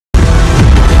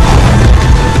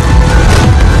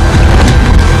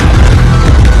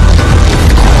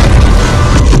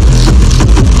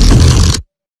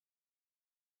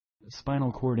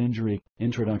Spinal cord injury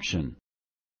introduction.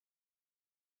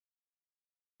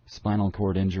 Spinal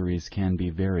cord injuries can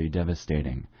be very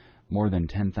devastating. More than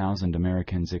 10,000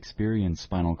 Americans experience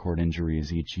spinal cord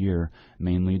injuries each year,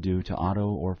 mainly due to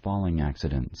auto or falling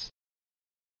accidents.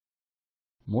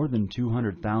 More than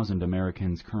 200,000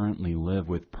 Americans currently live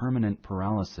with permanent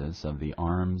paralysis of the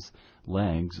arms,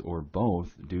 legs, or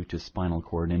both due to spinal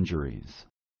cord injuries.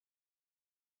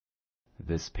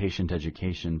 This patient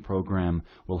education program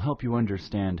will help you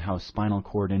understand how spinal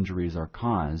cord injuries are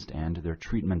caused and their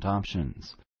treatment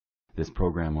options. This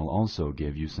program will also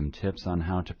give you some tips on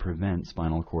how to prevent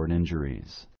spinal cord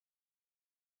injuries.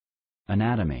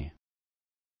 Anatomy.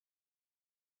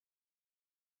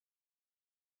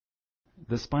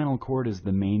 The spinal cord is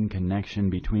the main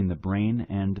connection between the brain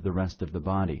and the rest of the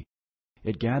body.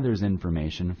 It gathers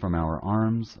information from our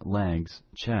arms, legs,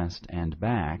 chest, and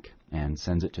back and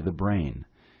sends it to the brain.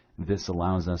 This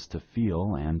allows us to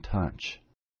feel and touch.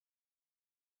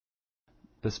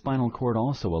 The spinal cord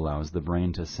also allows the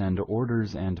brain to send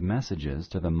orders and messages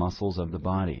to the muscles of the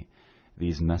body.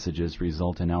 These messages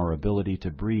result in our ability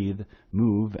to breathe,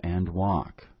 move, and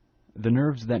walk. The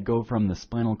nerves that go from the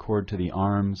spinal cord to the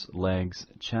arms, legs,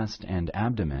 chest, and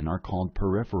abdomen are called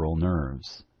peripheral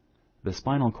nerves. The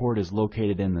spinal cord is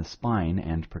located in the spine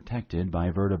and protected by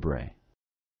vertebrae.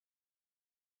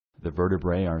 The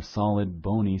vertebrae are solid,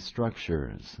 bony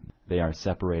structures. They are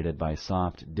separated by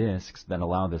soft discs that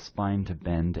allow the spine to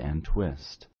bend and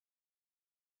twist.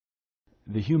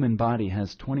 The human body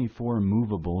has 24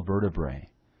 movable vertebrae,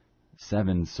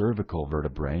 7 cervical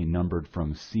vertebrae numbered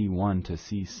from C1 to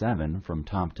C7 from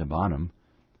top to bottom,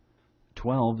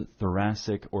 12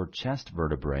 thoracic or chest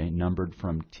vertebrae numbered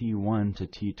from T1 to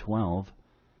T12,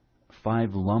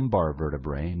 5 lumbar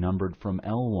vertebrae numbered from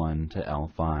L1 to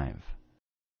L5.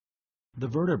 The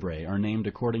vertebrae are named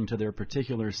according to their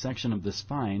particular section of the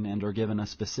spine and are given a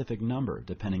specific number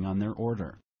depending on their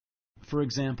order. For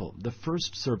example, the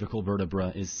first cervical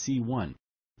vertebra is C1,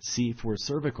 C for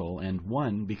cervical and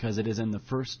 1 because it is in the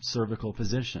first cervical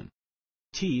position.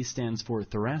 T stands for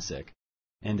thoracic,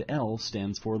 and L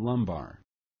stands for lumbar.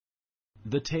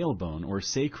 The tailbone or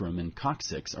sacrum and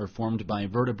coccyx are formed by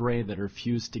vertebrae that are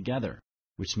fused together,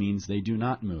 which means they do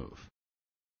not move.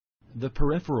 The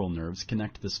peripheral nerves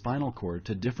connect the spinal cord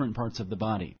to different parts of the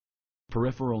body.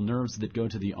 Peripheral nerves that go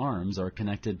to the arms are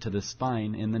connected to the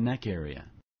spine in the neck area.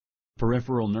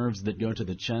 Peripheral nerves that go to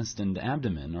the chest and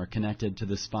abdomen are connected to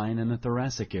the spine in the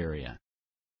thoracic area.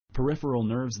 Peripheral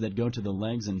nerves that go to the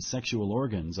legs and sexual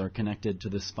organs are connected to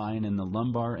the spine in the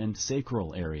lumbar and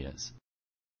sacral areas.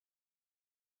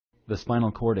 The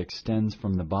spinal cord extends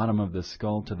from the bottom of the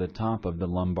skull to the top of the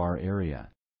lumbar area.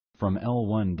 From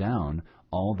L1 down,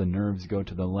 all the nerves go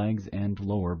to the legs and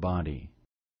lower body.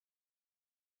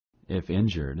 If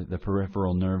injured, the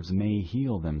peripheral nerves may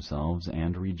heal themselves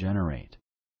and regenerate.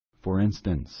 For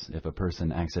instance, if a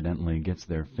person accidentally gets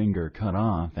their finger cut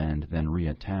off and then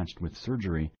reattached with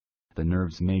surgery, the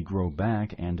nerves may grow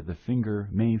back and the finger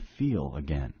may feel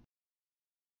again.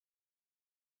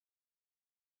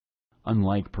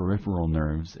 Unlike peripheral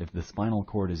nerves, if the spinal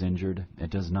cord is injured, it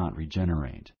does not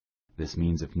regenerate. This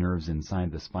means if nerves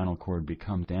inside the spinal cord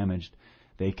become damaged,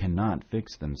 they cannot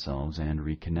fix themselves and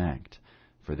reconnect.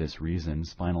 For this reason,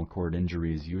 spinal cord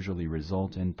injuries usually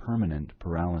result in permanent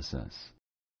paralysis.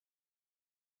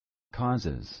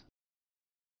 Causes.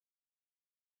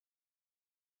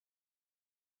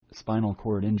 Spinal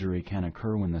cord injury can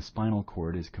occur when the spinal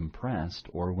cord is compressed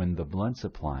or when the blood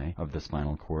supply of the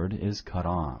spinal cord is cut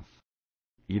off.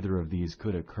 Either of these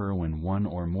could occur when one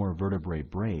or more vertebrae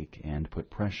break and put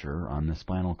pressure on the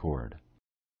spinal cord.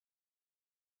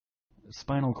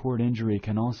 Spinal cord injury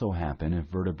can also happen if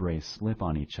vertebrae slip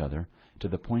on each other to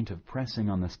the point of pressing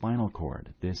on the spinal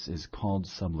cord. This is called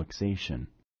subluxation.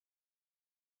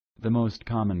 The most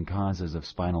common causes of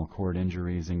spinal cord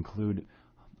injuries include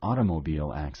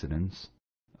automobile accidents,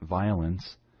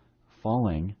 violence,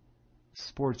 falling,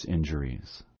 sports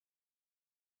injuries.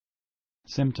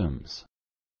 Symptoms.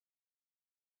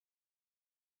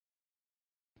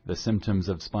 The symptoms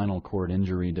of spinal cord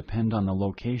injury depend on the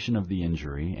location of the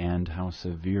injury and how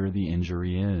severe the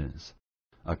injury is.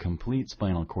 A complete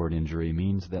spinal cord injury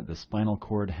means that the spinal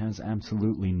cord has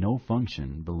absolutely no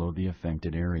function below the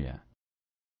affected area.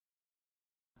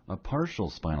 A partial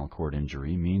spinal cord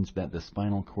injury means that the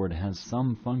spinal cord has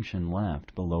some function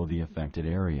left below the affected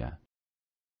area.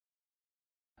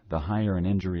 The higher an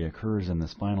injury occurs in the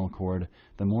spinal cord,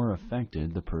 the more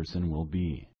affected the person will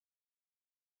be.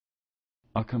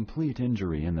 A complete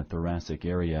injury in the thoracic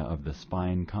area of the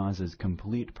spine causes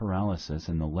complete paralysis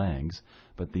in the legs,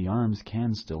 but the arms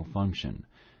can still function.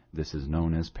 This is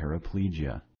known as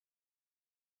paraplegia.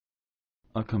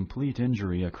 A complete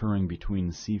injury occurring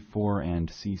between C4 and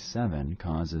C7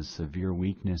 causes severe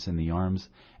weakness in the arms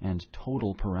and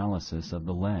total paralysis of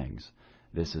the legs.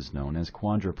 This is known as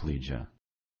quadriplegia.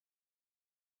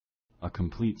 A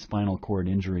complete spinal cord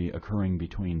injury occurring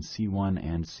between C1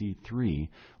 and C3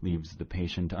 leaves the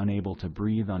patient unable to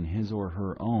breathe on his or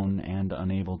her own and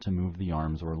unable to move the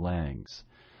arms or legs.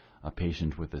 A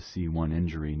patient with a C1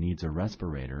 injury needs a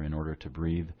respirator in order to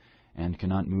breathe and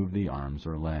cannot move the arms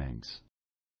or legs.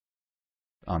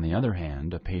 On the other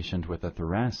hand, a patient with a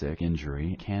thoracic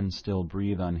injury can still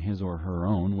breathe on his or her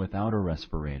own without a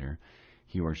respirator.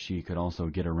 He or she could also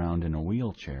get around in a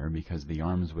wheelchair because the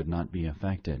arms would not be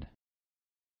affected.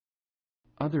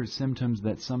 Other symptoms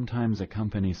that sometimes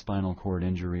accompany spinal cord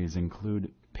injuries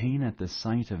include pain at the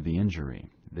site of the injury.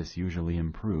 This usually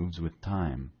improves with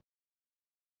time.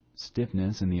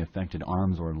 Stiffness in the affected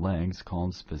arms or legs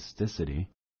called spasticity.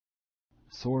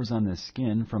 Sores on the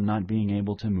skin from not being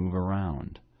able to move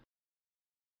around.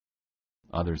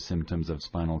 Other symptoms of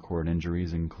spinal cord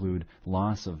injuries include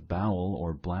loss of bowel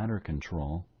or bladder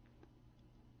control,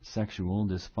 sexual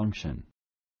dysfunction.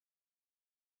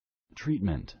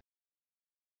 Treatment.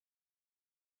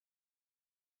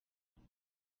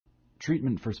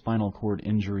 Treatment for spinal cord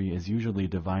injury is usually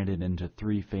divided into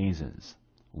 3 phases.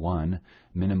 1.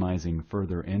 Minimizing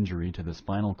further injury to the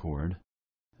spinal cord.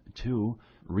 2.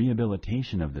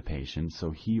 Rehabilitation of the patient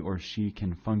so he or she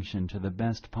can function to the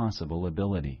best possible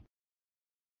ability.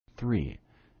 3.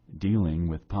 Dealing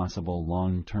with possible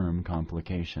long-term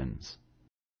complications.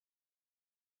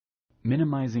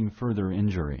 Minimizing further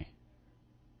injury.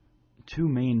 2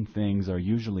 main things are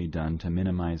usually done to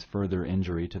minimize further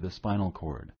injury to the spinal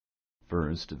cord.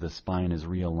 First, the spine is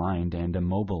realigned and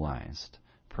immobilized.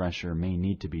 Pressure may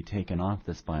need to be taken off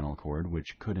the spinal cord,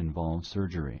 which could involve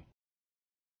surgery.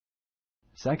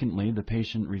 Secondly, the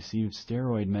patient receives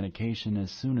steroid medication as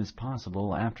soon as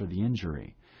possible after the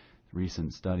injury.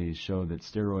 Recent studies show that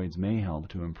steroids may help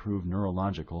to improve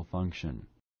neurological function.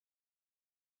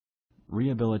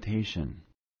 Rehabilitation.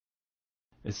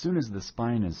 As soon as the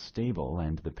spine is stable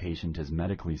and the patient is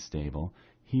medically stable,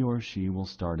 he or she will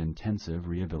start intensive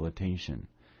rehabilitation.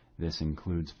 This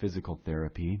includes physical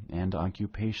therapy and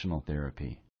occupational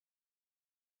therapy.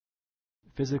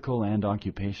 Physical and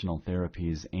occupational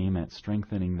therapies aim at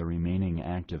strengthening the remaining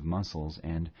active muscles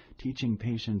and teaching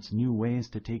patients new ways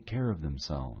to take care of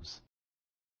themselves.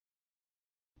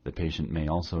 The patient may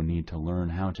also need to learn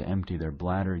how to empty their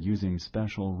bladder using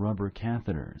special rubber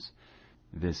catheters.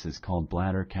 This is called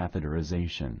bladder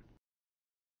catheterization.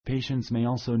 Patients may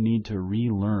also need to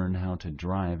relearn how to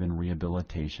drive in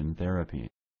rehabilitation therapy.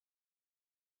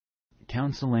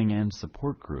 Counseling and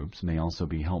support groups may also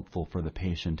be helpful for the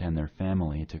patient and their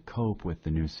family to cope with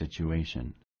the new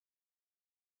situation.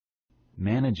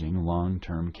 Managing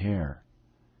long-term care.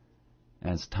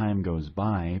 As time goes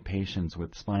by, patients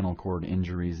with spinal cord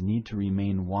injuries need to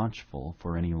remain watchful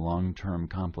for any long-term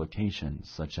complications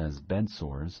such as bed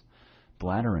sores,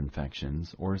 bladder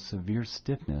infections, or severe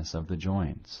stiffness of the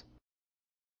joints.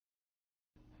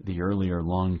 The earlier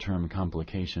long-term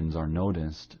complications are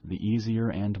noticed, the easier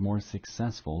and more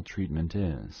successful treatment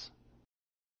is.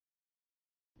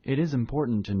 It is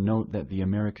important to note that the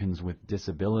Americans with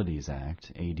Disabilities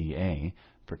Act, ADA,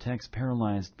 protects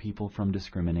paralyzed people from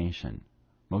discrimination.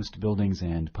 Most buildings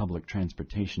and public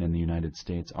transportation in the United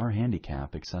States are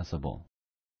handicap accessible.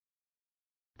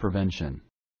 Prevention.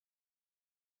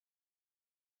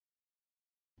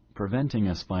 Preventing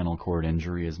a spinal cord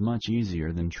injury is much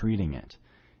easier than treating it.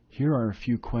 Here are a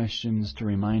few questions to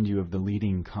remind you of the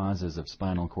leading causes of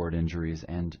spinal cord injuries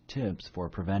and tips for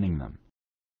preventing them.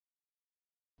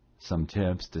 Some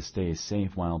tips to stay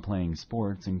safe while playing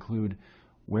sports include: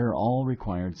 wear all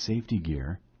required safety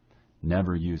gear,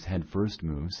 never use head-first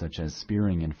moves such as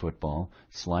spearing in football,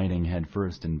 sliding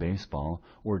head-first in baseball,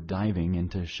 or diving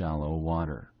into shallow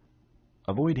water.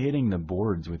 Avoid hitting the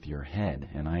boards with your head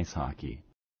in ice hockey.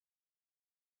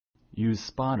 Use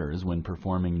spotters when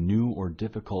performing new or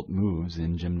difficult moves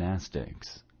in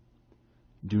gymnastics.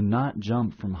 Do not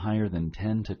jump from higher than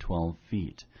 10 to 12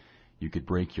 feet. You could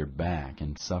break your back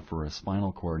and suffer a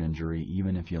spinal cord injury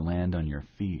even if you land on your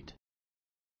feet.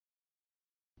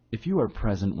 If you are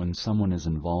present when someone is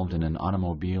involved in an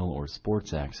automobile or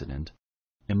sports accident,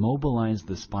 immobilize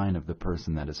the spine of the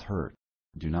person that is hurt.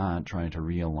 Do not try to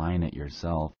realign it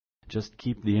yourself. Just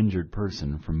keep the injured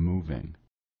person from moving.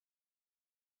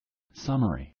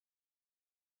 Summary.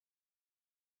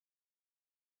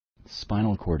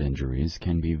 Spinal cord injuries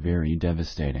can be very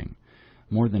devastating.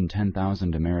 More than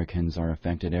 10,000 Americans are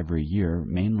affected every year,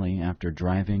 mainly after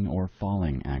driving or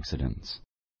falling accidents.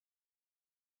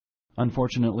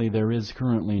 Unfortunately, there is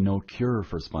currently no cure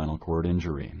for spinal cord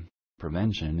injury.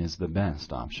 Prevention is the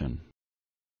best option.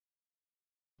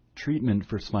 Treatment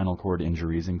for spinal cord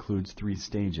injuries includes 3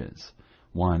 stages.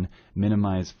 1.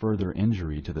 Minimize further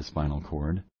injury to the spinal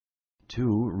cord.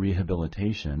 2.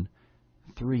 Rehabilitation.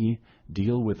 3.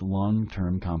 Deal with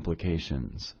long-term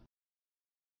complications.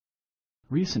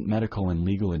 Recent medical and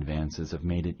legal advances have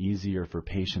made it easier for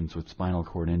patients with spinal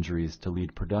cord injuries to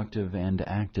lead productive and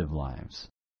active lives.